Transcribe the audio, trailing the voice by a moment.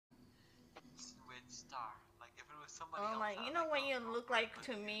star. Like if it was somebody Oh else, my, you know what you look like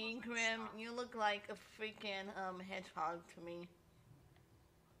to me, Grim? You look like a freaking hedgehog to me.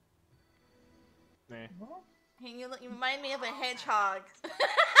 Nah. What? You remind me of a hedgehog.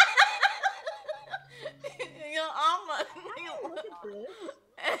 You know, almost. Look at this.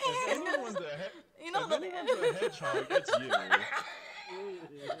 If anyone's a, You know if anyone's a hedgehog, it's you.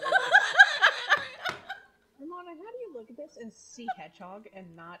 Ramona, how do you look at this and see hedgehog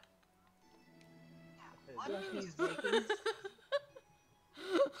and not these Vikings?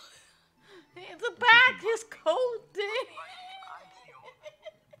 The back is cold, dude.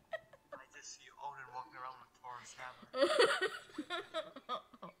 I just see Odin walking around with Thor's hammer.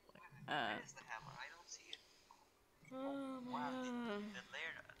 Where's the hammer? I don't see it. Oh my Wow, god. the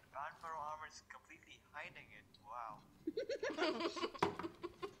layer, the Admiral armor is completely hiding it. Wow.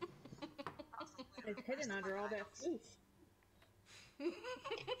 It's hidden under all that floof.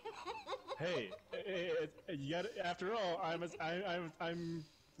 Hey, you got. After all, I'm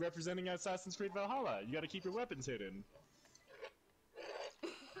representing Assassin's Creed Valhalla. You got to keep your weapons hidden.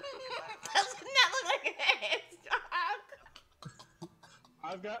 Doesn't that look like a hedgehog?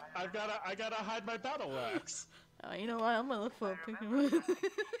 I gotta hide my battle axe. Oh, you know what? I'm gonna look for a picture. In the trailer,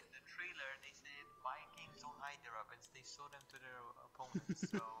 they said Vikings don't hide their weapons; they show them to their opponents.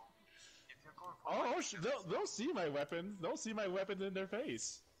 So, if you're going for They'll see my weapons. They'll see my weapons in their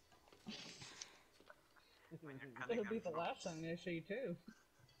face. It'll be the last time they see too.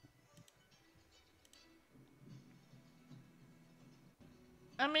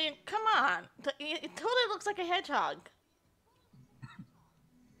 I mean, come on. It totally looks like a hedgehog.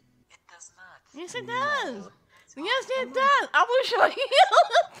 it does not. Yes, it does. Yes, it does. I will show you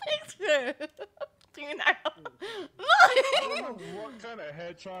the picture. Do you know? I don't know what kind of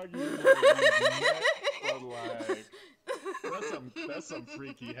hedgehog you but like that's some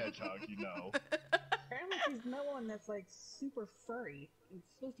freaky hedgehog, you know. Apparently she's met one that's like super furry and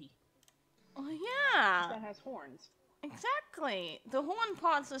floofy. Oh yeah. That has horns. Exactly. The horn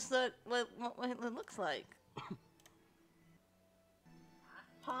parts is what it looks like.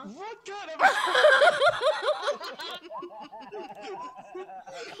 Huh? What kind of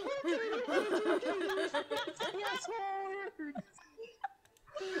That's hard.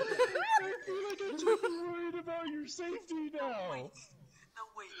 I feel like I'm just worried about your safety now. No,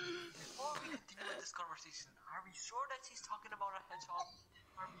 wait. Before we continue with this conversation, are we sure that she's talking about a hedgehog?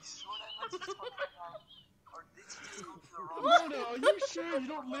 Are we sure that what she's talking about? Or did she just go to the wrong Mona, are you sure you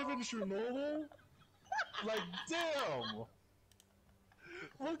don't live in Chernobyl? Like, damn!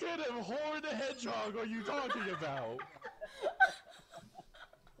 What kind of horned hedgehog are you talking about?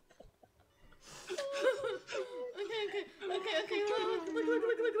 Okay. Look.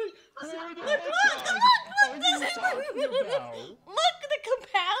 Horned hedgehog are you talking about? Look at the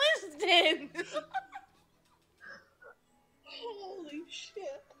comparison. Holy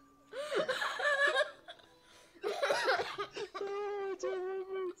shit. Oh, it's what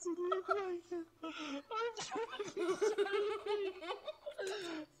makes it look like it. I'm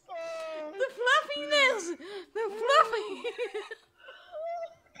The fluffiness. The fluffy.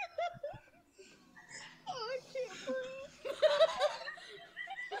 Oh, I can't breathe.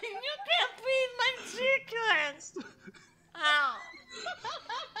 You can't breathe my chickens. Ow.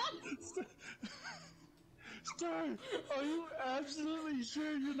 Star, are you absolutely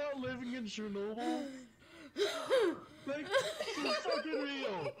sure you're not living in Chernobyl? Like, for fucking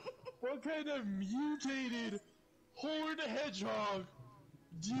real. What kind of mutated horned hedgehog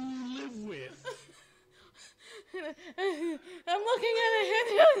do you live with? I'm looking at a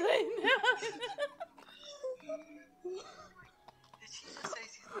hedgehog right now. Did she just say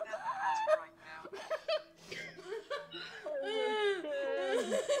she's looking at the master right now?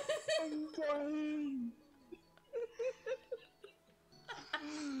 I'm dying.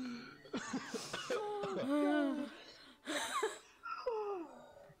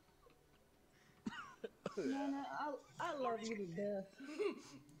 Nana, I love you to death.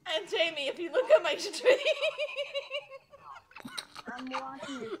 And Jamie, if you look at my stream. I'm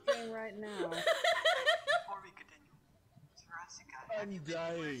watching your stream right now. Before we continue, Jurassic, I'm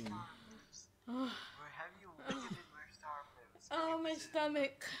dying. where have you visited where Star lives? Oh, my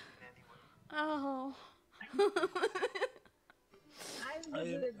stomach. Anyway. Oh. I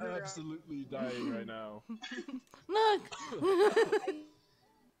am absolutely dying right now. Look. I'm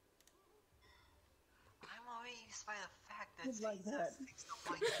amazed by the fact that Just like Jesus that. thinks the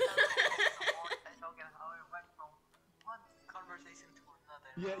white and how it went from one conversation to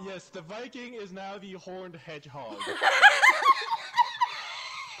another. Yeah, yes, the Viking is now the horned hedgehog.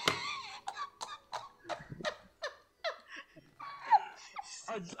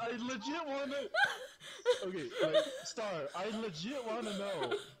 I legit wanna. Okay, like, Star, I legit want to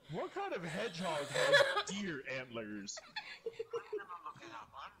know, what kind of hedgehog has deer antlers? I'm gonna look it up.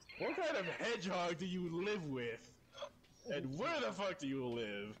 What kind of hedgehog do you live with? And where the fuck do you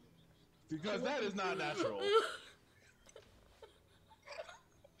live? Because that is not natural.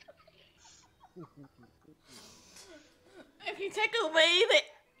 If you take away the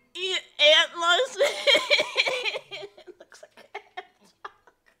antlers, it looks like a hedgehog.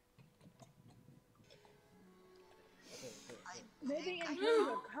 Maybe in terms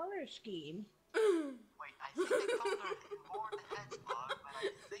of color scheme. Wait, I think they called her Horned Hedgehog, but I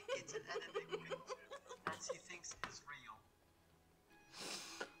think it's an editing picture that she thinks is real.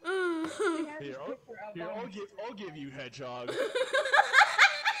 She has Here, this picture up Here, on- I'll give you hedgehog.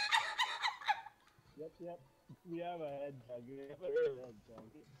 Yep. We have a hedgehog. We have a real hedgehog.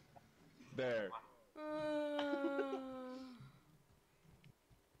 There.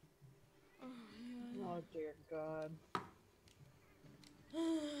 Oh dear God.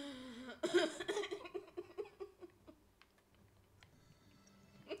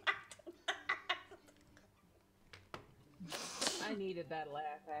 I needed that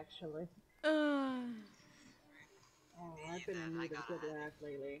laugh, actually. Oh, I've been in need of a good laugh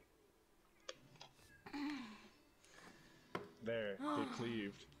lately. There. They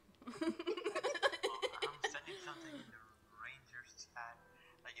cleaved. I'm sending something in the Rangers chat,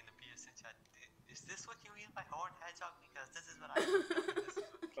 like in the PSN chat. Is this what you mean by Horned Hedgehog? Because this is what I.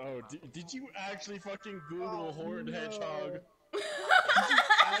 Oh, did you actually fucking Google Oh, horned no. hedgehog? Did you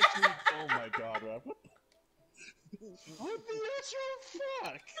actually? Oh my god, Rob. What the actual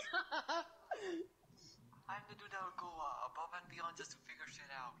fuck? I'm the dude that would go above and beyond just to figure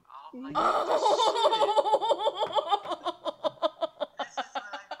shit out. I'm like, this is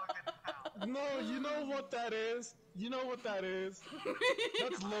what I fucking found. No, you know what that is? You know what that is?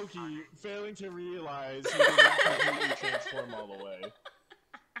 That's Loki failing to realize he didn't completely transform all the way.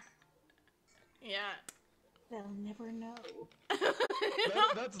 Yeah. They'll never know.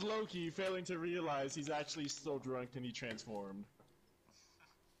 That's Loki failing to realize he's actually still drunk and he transformed.